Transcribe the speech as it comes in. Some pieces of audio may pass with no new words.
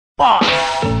Boss.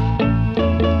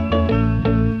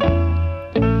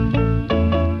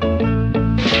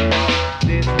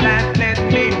 This life let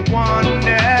me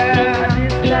wonder.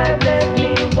 This life let me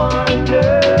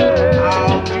wonder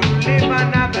How to live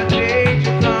another day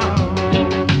to come.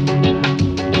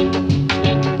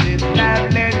 This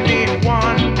life let me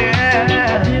wonder.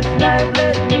 This life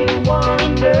let me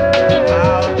wonder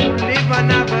How to live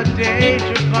another day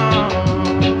to come.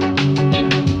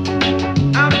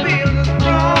 I feel the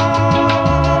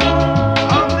strong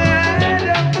of the hand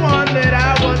of one that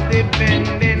I was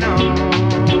depending on.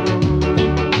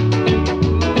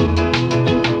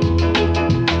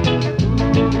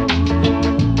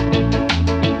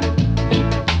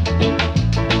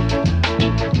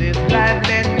 This life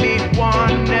let me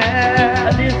wonder.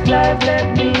 This life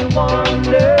let me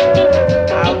wonder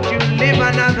How to live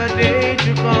another day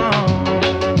to come.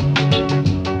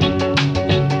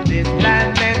 This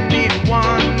life let me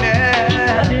wonder.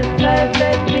 This life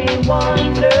let me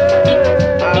wonder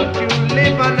How to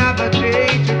live another day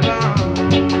to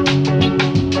come.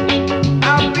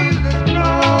 I feel the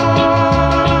strong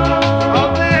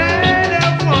of the hand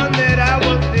of one that I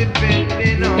was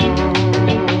depending on.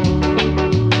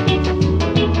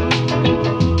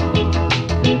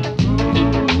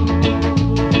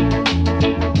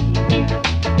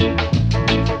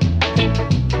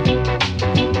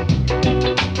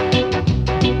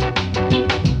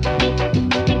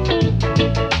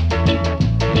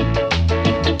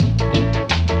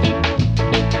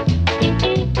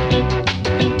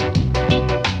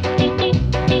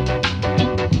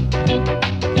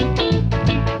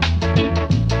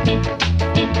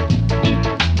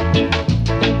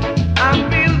 I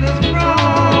feel the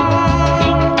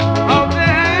strong of the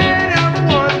hand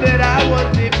of one that I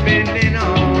was depending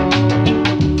on.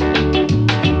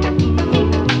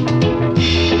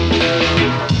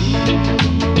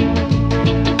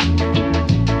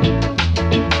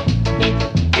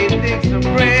 It takes a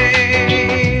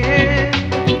friend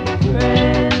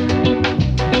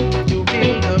to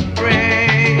build a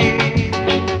friend.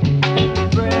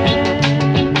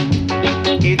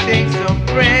 It takes a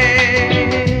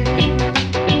friend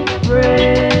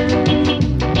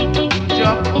to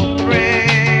jump a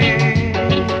friend.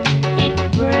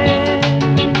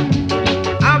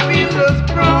 I feel the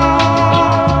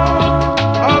strong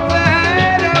of the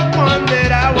hand of one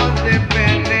that I was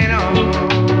depending on.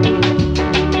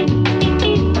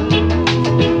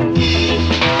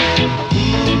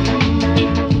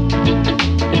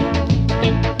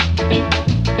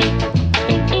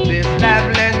 This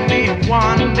life let me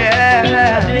wonder.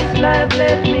 This life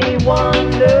let me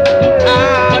wonder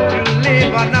How to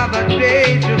live another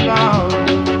day to come.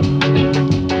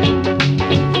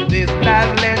 This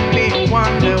life let me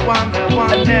wonder, wonder,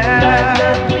 wonder. Life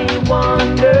let me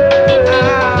wonder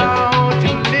How to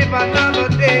live another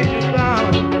day to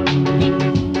come.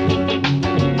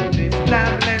 This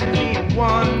life let me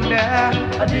wonder.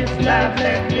 This life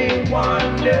let me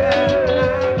wonder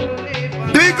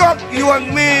Big up you and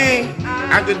me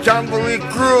and the Jamboree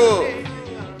crew.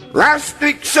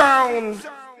 Plastic sound,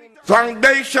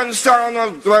 foundation sound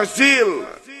of Brazil.